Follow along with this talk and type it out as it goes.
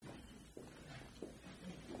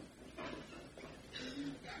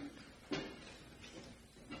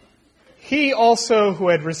He also who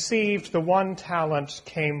had received the 1 talent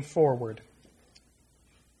came forward,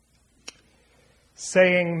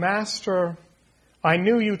 saying, Master, I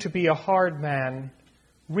knew you to be a hard man,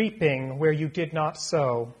 reaping where you did not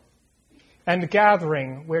sow, and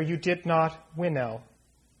gathering where you did not winnow.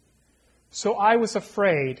 So I was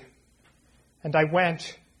afraid, and I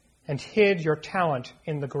went and hid your talent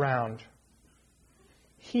in the ground.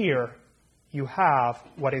 Here you have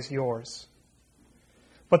what is yours.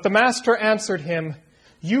 But the master answered him,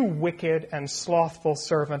 You wicked and slothful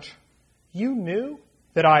servant, you knew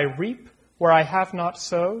that I reap where I have not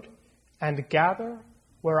sowed, and gather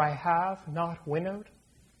where I have not winnowed?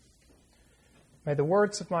 May the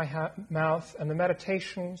words of my mouth and the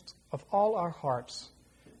meditations of all our hearts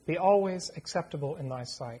be always acceptable in thy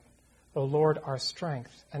sight, O Lord, our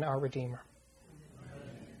strength and our Redeemer.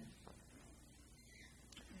 Amen.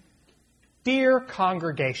 Dear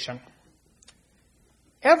congregation,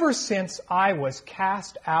 ever since I was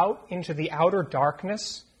cast out into the outer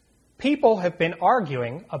darkness, people have been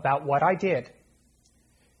arguing about what I did.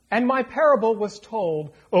 And my parable was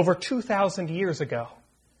told over 2,000 years ago.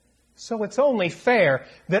 So it's only fair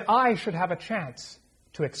that I should have a chance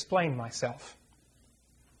to explain myself.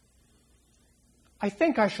 I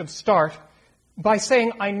think I should start by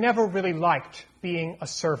saying I never really liked being a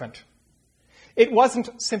servant. It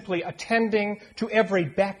wasn't simply attending to every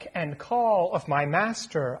beck and call of my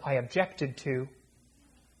master I objected to.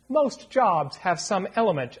 Most jobs have some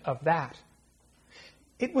element of that.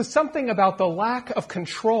 It was something about the lack of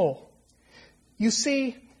control. You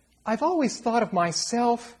see, I've always thought of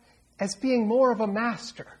myself as being more of a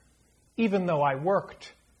master, even though I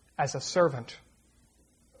worked as a servant.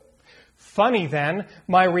 Funny then,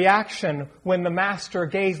 my reaction when the master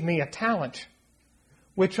gave me a talent,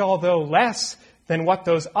 which although less than what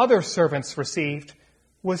those other servants received,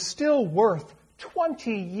 was still worth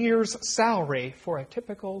 20 years' salary for a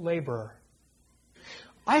typical laborer.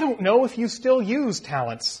 I don't know if you still use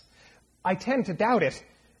talents. I tend to doubt it,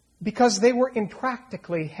 because they were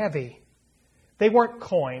impractically heavy. They weren't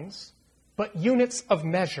coins, but units of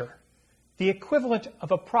measure, the equivalent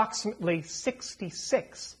of approximately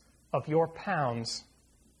 66 of your pounds.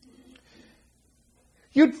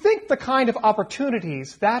 You'd think the kind of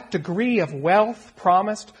opportunities that degree of wealth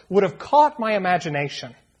promised would have caught my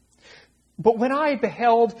imagination. But when I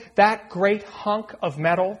beheld that great hunk of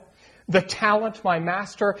metal, the talent my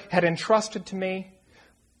master had entrusted to me,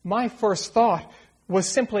 my first thought was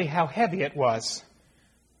simply how heavy it was.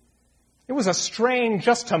 It was a strain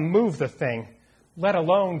just to move the thing, let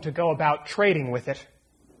alone to go about trading with it.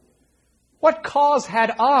 What cause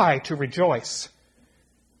had I to rejoice?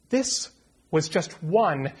 This was just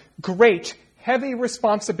one great, heavy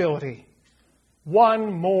responsibility,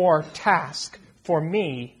 one more task for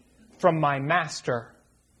me from my master,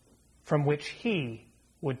 from which he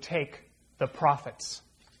would take the profits.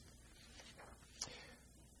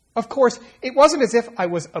 Of course, it wasn't as if I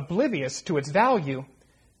was oblivious to its value,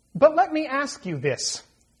 but let me ask you this.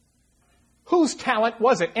 Whose talent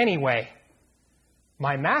was it anyway?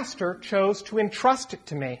 My master chose to entrust it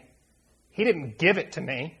to me. He didn't give it to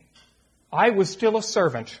me. I was still a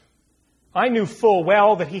servant. I knew full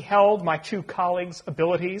well that he held my 2 colleagues'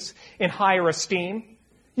 abilities in higher esteem.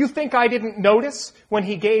 You think I didn't notice when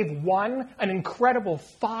he gave one an incredible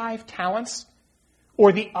 5 talents,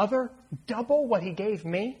 or the other double what he gave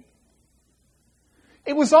me?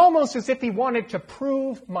 It was almost as if he wanted to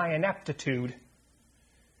prove my ineptitude.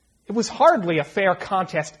 It was hardly a fair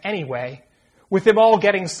contest anyway, with them all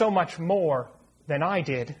getting so much more than I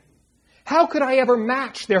did. How could I ever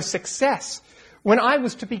match their success when I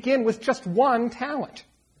was to begin with just 1 talent?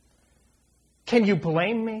 Can you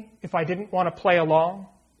blame me if I didn't want to play along?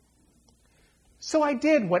 So I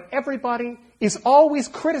did what everybody is always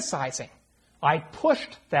criticizing. I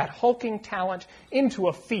pushed that hulking talent into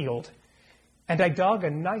a field, and I dug a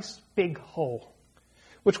nice big hole,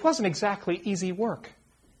 which wasn't exactly easy work,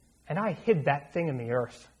 and I hid that thing in the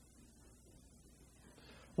earth.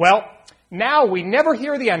 Well, now we never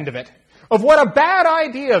hear the end of it, of what a bad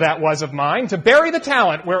idea that was of mine to bury the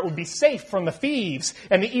talent where it would be safe from the thieves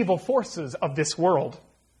and the evil forces of this world.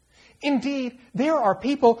 Indeed, there are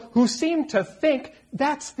people who seem to think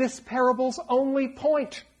that's this parable's only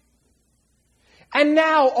point. And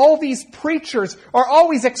now all these preachers are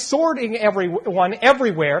always exhorting everyone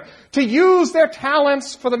everywhere to use their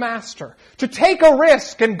talents for the master, to take a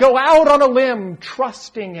risk and go out on a limb,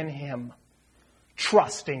 trusting in him.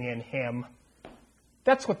 Trusting in him.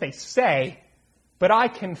 That's what they say, but I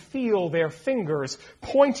can feel their fingers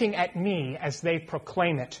pointing at me as they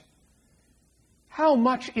proclaim it. How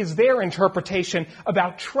much is their interpretation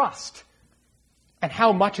about trust? And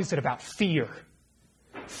how much is it about fear?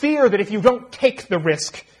 Fear that if you don't take the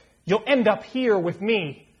risk, you'll end up here with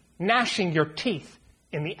me, gnashing your teeth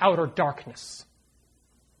in the outer darkness.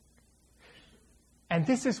 And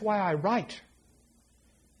this is why I write.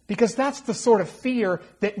 Because that's the sort of fear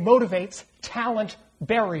that motivates talent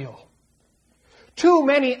burial. Too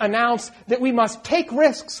many announce that we must take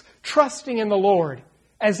risks trusting in the Lord,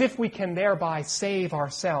 as if we can thereby save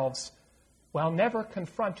ourselves, while never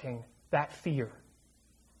confronting that fear.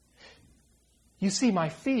 You see, my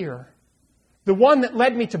fear, the one that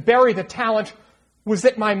led me to bury the talent, was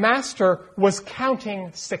that my master was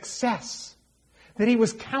counting success. That he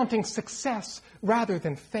was counting success rather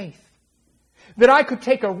than faith. That I could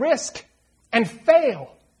take a risk and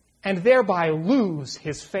fail and thereby lose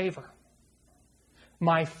his favor.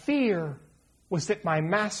 My fear was that my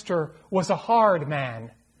master was a hard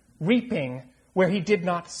man, reaping where he did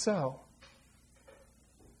not sow.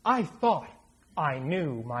 I thought I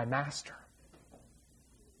knew my master.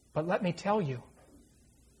 But let me tell you,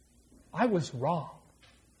 I was wrong.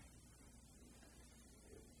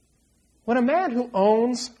 When a man who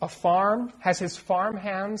owns a farm has his farm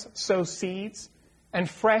hands sow seeds and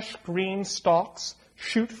fresh green stalks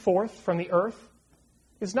shoot forth from the earth,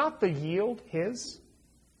 is not the yield his?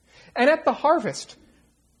 And at the harvest,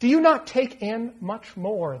 do you not take in much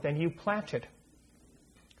more than you planted?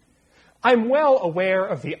 I'm well aware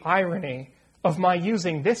of the irony of my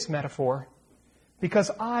using this metaphor,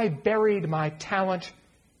 because I buried my talent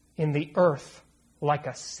in the earth like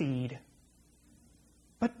a seed.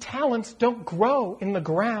 But talents don't grow in the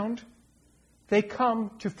ground. They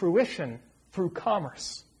come to fruition through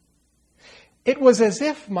commerce. It was as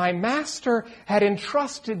if my master had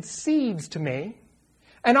entrusted seeds to me,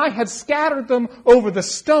 and I had scattered them over the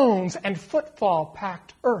stones and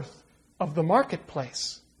footfall-packed earth of the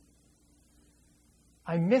marketplace.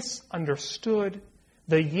 I misunderstood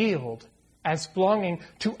the yield as belonging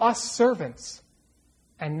to us servants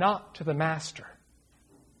and not to the master.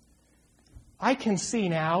 I can see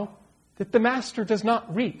now that the master does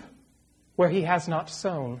not reap where he has not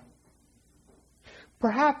sown.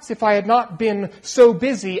 Perhaps if I had not been so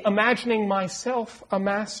busy imagining myself a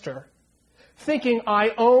master, thinking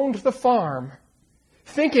I owned the farm,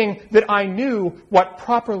 thinking that I knew what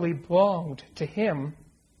properly belonged to him,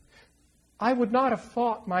 I would not have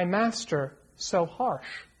thought my master so harsh.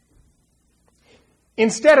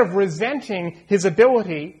 Instead of resenting his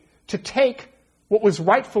ability to take what was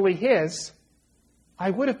rightfully his, I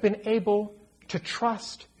would have been able to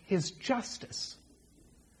trust his justice.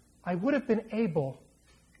 I would have been able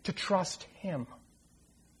to trust him.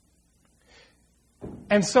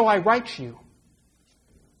 And so I write you.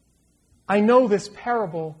 I know this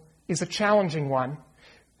parable is a challenging one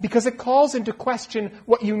because it calls into question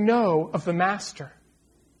what you know of the master.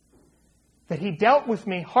 That he dealt with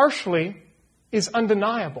me harshly is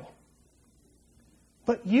undeniable.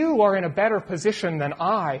 But you are in a better position than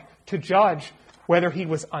I to judge whether he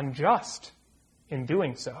was unjust in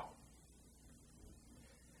doing so.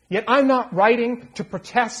 Yet I'm not writing to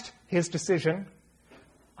protest his decision.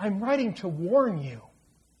 I'm writing to warn you.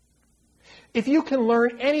 If you can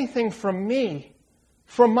learn anything from me,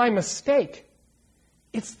 from my mistake,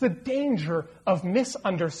 it's the danger of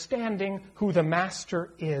misunderstanding who the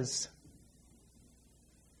master is.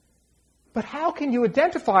 But how can you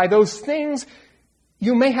identify those things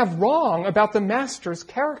you may have wrong about the master's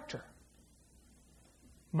character?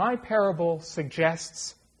 My parable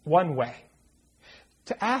suggests one way.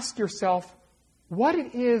 To ask yourself what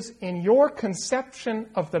it is in your conception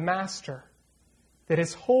of the master that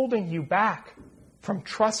is holding you back from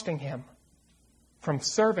trusting him, from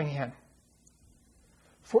serving him.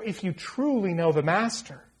 For if you truly know the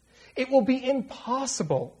master, it will be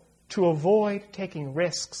impossible to avoid taking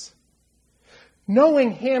risks.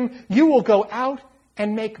 Knowing him, you will go out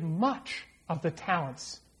and make much of the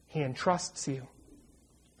talents he entrusts you.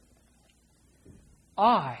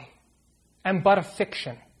 I am but a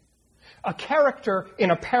fiction, a character in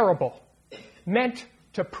a parable, meant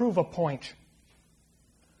to prove a point.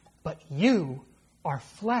 But you are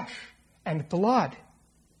flesh and blood.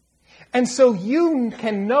 And so you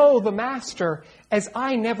can know the master as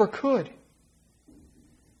I never could.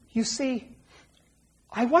 You see,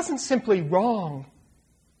 I wasn't simply wrong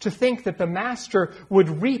to think that the master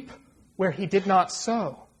would reap where he did not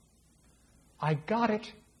sow. I got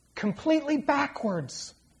it completely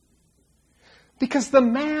backwards. Because the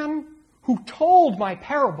man who told my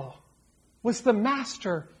parable was the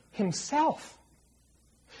master himself.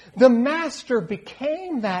 The master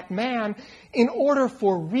became that man in order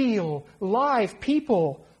for real, live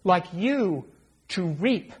people like you to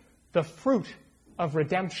reap the fruit of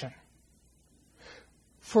redemption.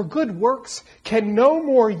 For good works can no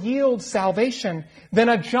more yield salvation than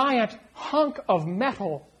a giant hunk of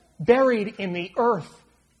metal buried in the earth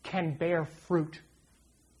can bear fruit.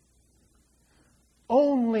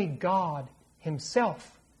 Only God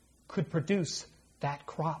himself could produce that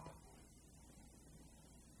crop.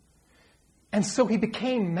 And so he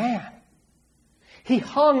became man. He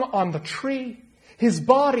hung on the tree. His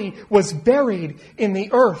body was buried in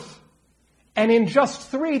the earth. And in just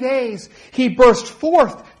 3 days, he burst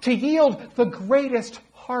forth to yield the greatest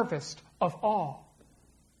harvest of all.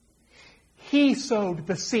 He sowed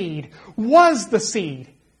the seed, was the seed,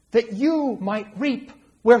 that you might reap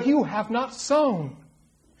where you have not sown,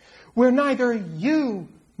 where neither you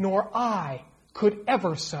nor I could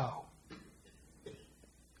ever sow.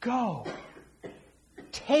 Go,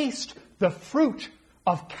 taste the fruit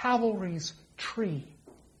of Calvary's tree.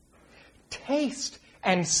 Taste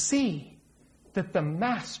and see that the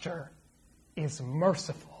Master is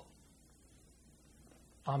merciful.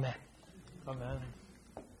 Amen. Amen.